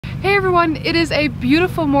Hey everyone, it is a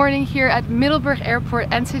beautiful morning here at Middelburg Airport,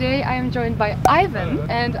 and today I am joined by Ivan,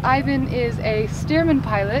 and Ivan is a Stearman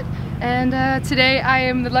pilot, and today I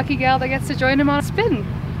am the lucky gal that gets to join him on a spin.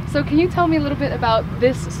 So can you tell me a little bit about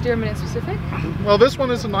this Stearman in specific? Well, this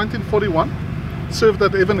one is a 1941, served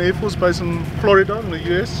at Evan Air Force Base in Florida in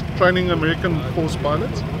the US, training American Force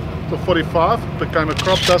pilots. So 45, became a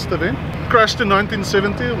crop duster then. Crashed in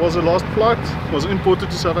 1970, was the last flight, was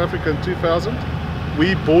imported to South Africa in 2000.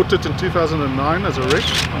 We bought it in 2009 as a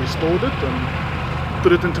wreck, restored it and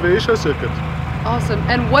put it into the airshow circuit. Awesome.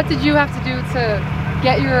 And what did you have to do to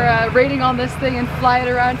get your rating on this thing and fly it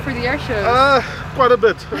around for the air shows? Quite a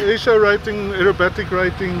bit. Airshow rating, aerobatic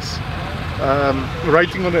ratings,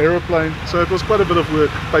 rating on the aeroplane. So it was quite a bit of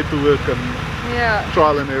work, paperwork and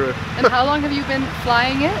trial and error. And how long have you been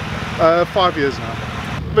flying it? 5 years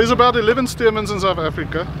now. There's about 11 Stearmans in South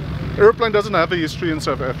Africa. Aeroplane doesn't have a history in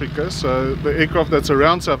South Africa, so the aircraft that's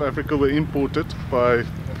around South Africa were imported by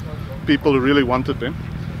people who really wanted them.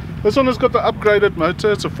 This one has got the upgraded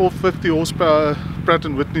motor. It's a 450 horsepower Pratt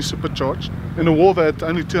 & Whitney supercharged. In the war they had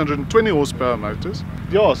only 220 horsepower motors.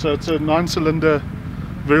 Yeah, so it's a 9-cylinder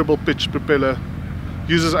variable pitch propeller,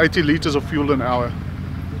 uses 80 liters of fuel an hour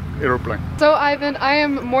aeroplane. So Ivan, I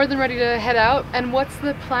am more than ready to head out, and what's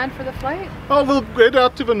the plan for the flight? Oh, we'll head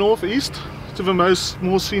out to the northeast, to the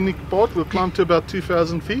more scenic part. We'll climb to about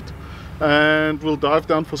 2,000 feet and we'll dive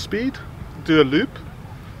down for speed, do a loop.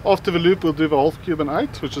 After the loop we'll do the half Cuban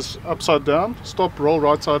 8, which is upside down, stop, roll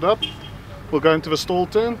right side up. We'll go into the stall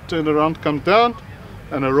turn around, come down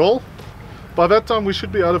and a roll. By that time we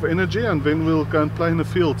should be out of energy, and then we'll go and play in the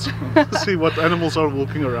fields, see what animals are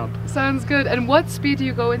walking around. Sounds good. And what speed do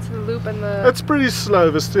you go into the loop and the... It's pretty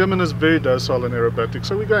slow. The Stearman is very docile in aerobatic,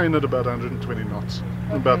 so we go in at about 120 knots,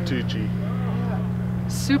 about 2G.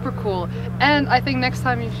 Super cool. And I think next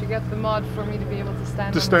time you should get the mod for me to be able to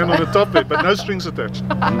stand on the top bit, but no strings attached.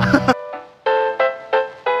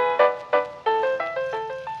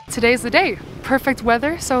 Today's the day. Perfect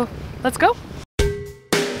weather, so let's go.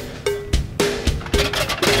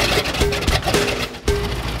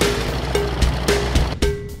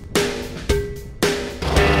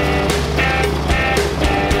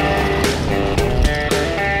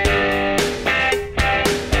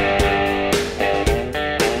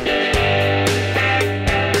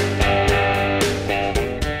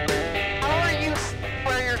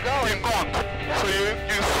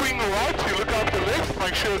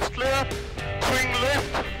 Make sure it's clear. Swing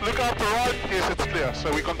left, look out the right. Yes, it's clear.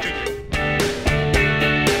 So we continue.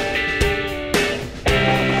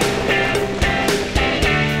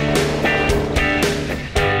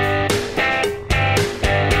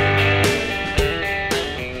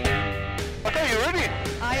 Okay, you ready?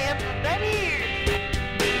 I am ready.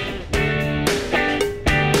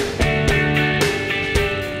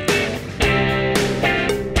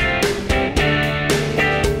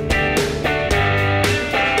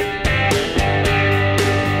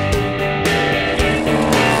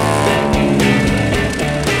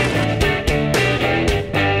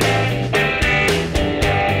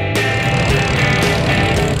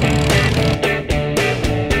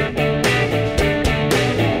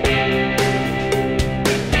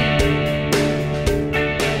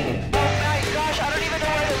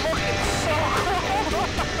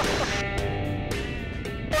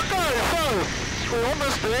 We're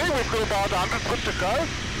almost there. We've got about 100 foot to go.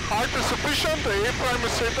 Height is sufficient. The airframe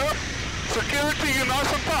is set up. Security, you're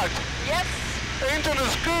nice and tight. Yes. Engine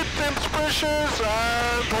is good. Temps, pressures,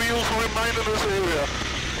 and wheels remain in this area.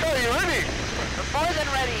 Okay, you ready? More than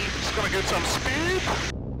ready. Just gonna get some speed.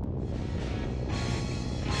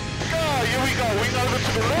 Okay, here we go. Wing over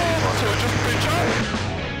to the left. So just pitch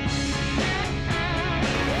up.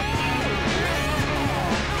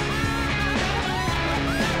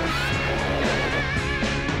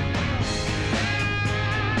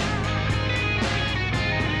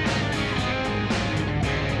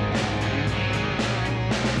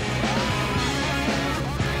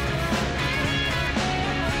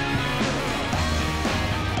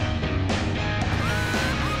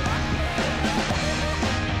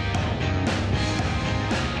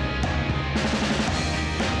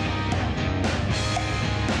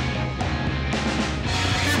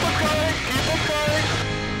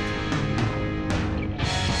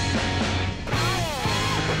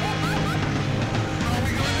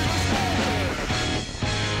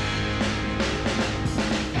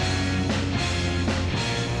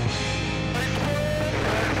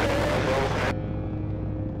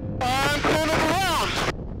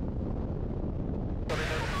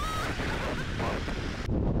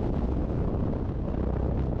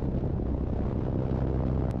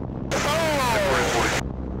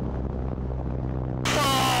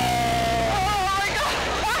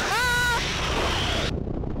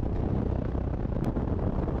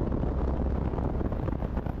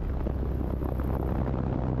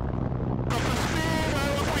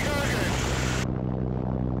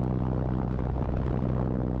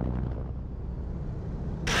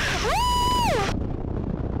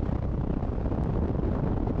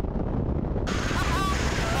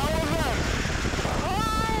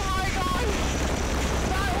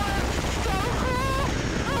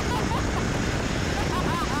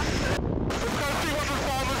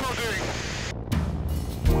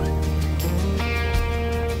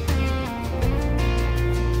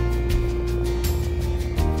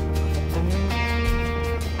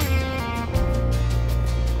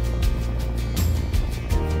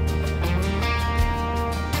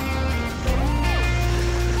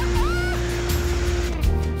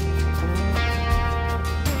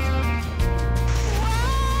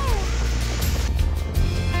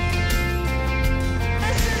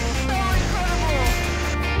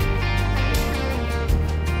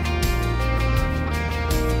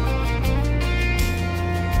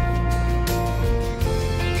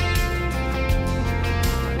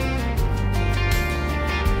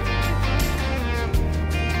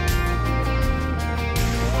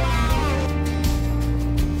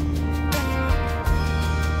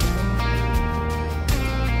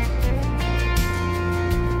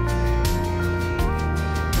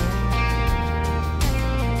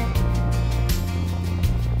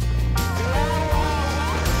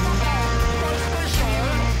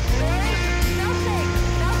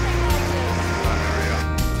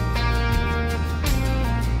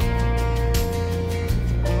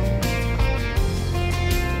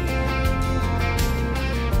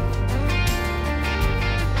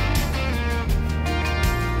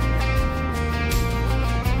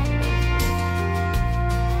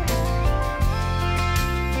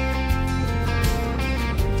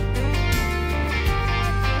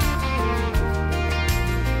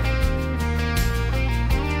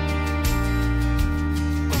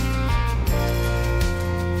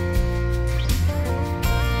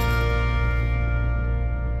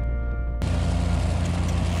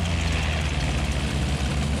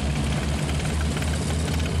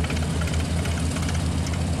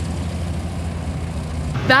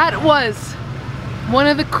 That was one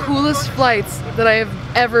of the coolest flights that I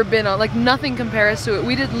have ever been on. Like nothing compares to it.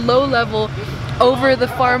 We did low level over the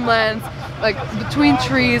farmlands, like between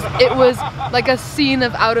trees. It was like a scene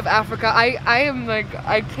of Out of Africa. I am like,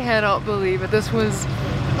 I cannot believe it. This was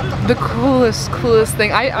the coolest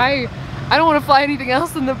thing. I don't want to fly anything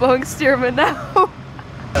else than the Boeing Stearman now.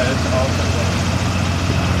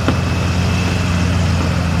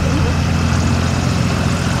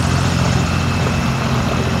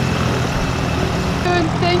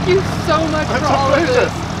 Thank you so much for all of this.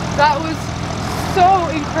 That was so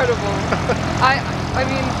incredible. I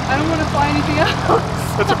mean, I don't want to fly anything else.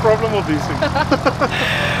 That's a problem of these things.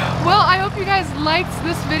 Well, I hope you guys liked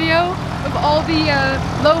this video of all the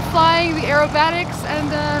low flying, the aerobatics, and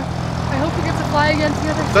I hope we get to fly again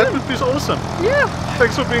together soon. That would be awesome. Yeah.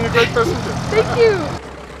 Thanks for being a great passenger. Thank you.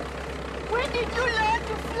 When did you learn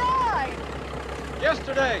to fly?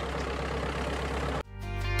 Yesterday.